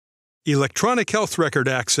Electronic health record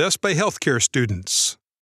access by healthcare students.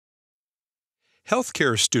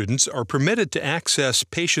 Healthcare students are permitted to access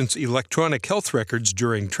patients' electronic health records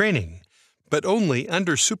during training, but only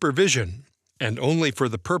under supervision, and only for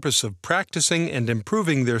the purpose of practicing and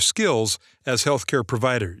improving their skills as healthcare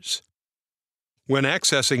providers. When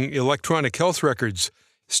accessing electronic health records,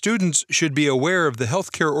 students should be aware of the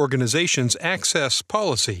healthcare organization's access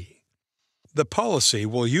policy. The policy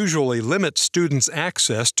will usually limit students'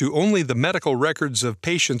 access to only the medical records of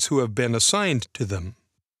patients who have been assigned to them.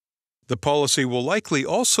 The policy will likely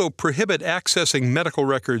also prohibit accessing medical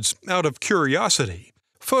records out of curiosity,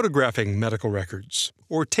 photographing medical records,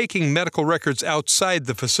 or taking medical records outside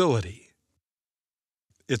the facility.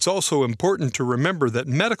 It's also important to remember that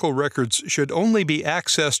medical records should only be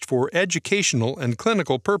accessed for educational and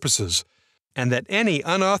clinical purposes, and that any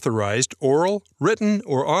unauthorized oral, written,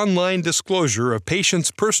 or online disclosure of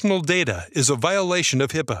patients' personal data is a violation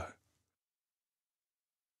of HIPAA.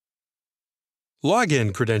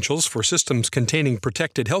 Login credentials for systems containing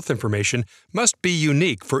protected health information must be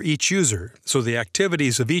unique for each user, so the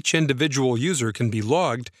activities of each individual user can be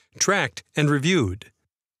logged, tracked, and reviewed.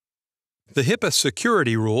 The HIPAA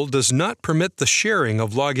security rule does not permit the sharing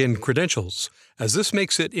of login credentials, as this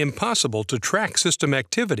makes it impossible to track system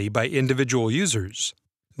activity by individual users.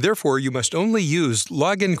 Therefore, you must only use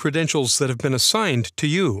login credentials that have been assigned to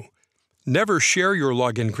you. Never share your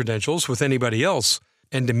login credentials with anybody else,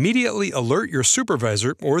 and immediately alert your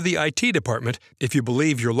supervisor or the IT department if you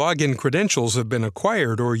believe your login credentials have been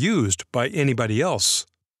acquired or used by anybody else.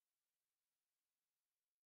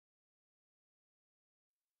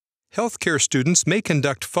 Healthcare students may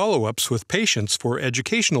conduct follow-ups with patients for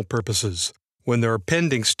educational purposes, when there are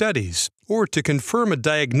pending studies, or to confirm a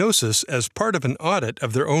diagnosis as part of an audit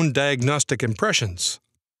of their own diagnostic impressions.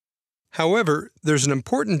 However, there's an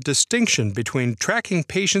important distinction between tracking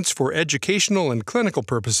patients for educational and clinical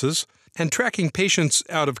purposes and tracking patients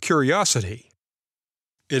out of curiosity.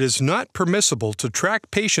 It is not permissible to track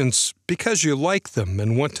patients because you like them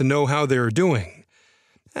and want to know how they are doing.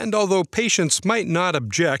 And although patients might not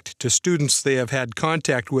object to students they have had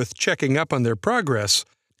contact with checking up on their progress,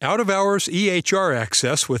 out-of-hours EHR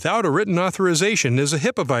access without a written authorization is a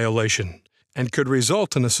HIPAA violation and could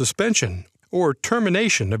result in a suspension or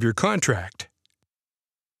termination of your contract.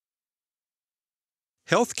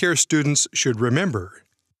 Healthcare students should remember: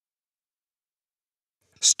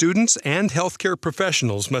 students and healthcare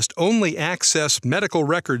professionals must only access medical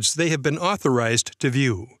records they have been authorized to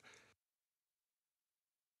view.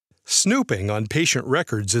 Snooping on patient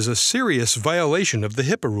records is a serious violation of the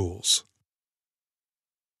HIPAA rules.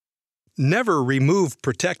 Never remove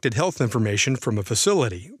protected health information from a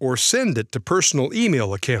facility or send it to personal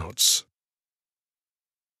email accounts.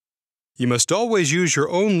 You must always use your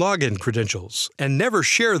own login credentials and never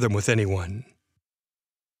share them with anyone.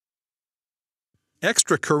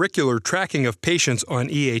 Extracurricular tracking of patients on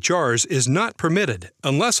EHRs is not permitted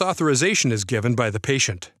unless authorization is given by the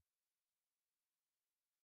patient.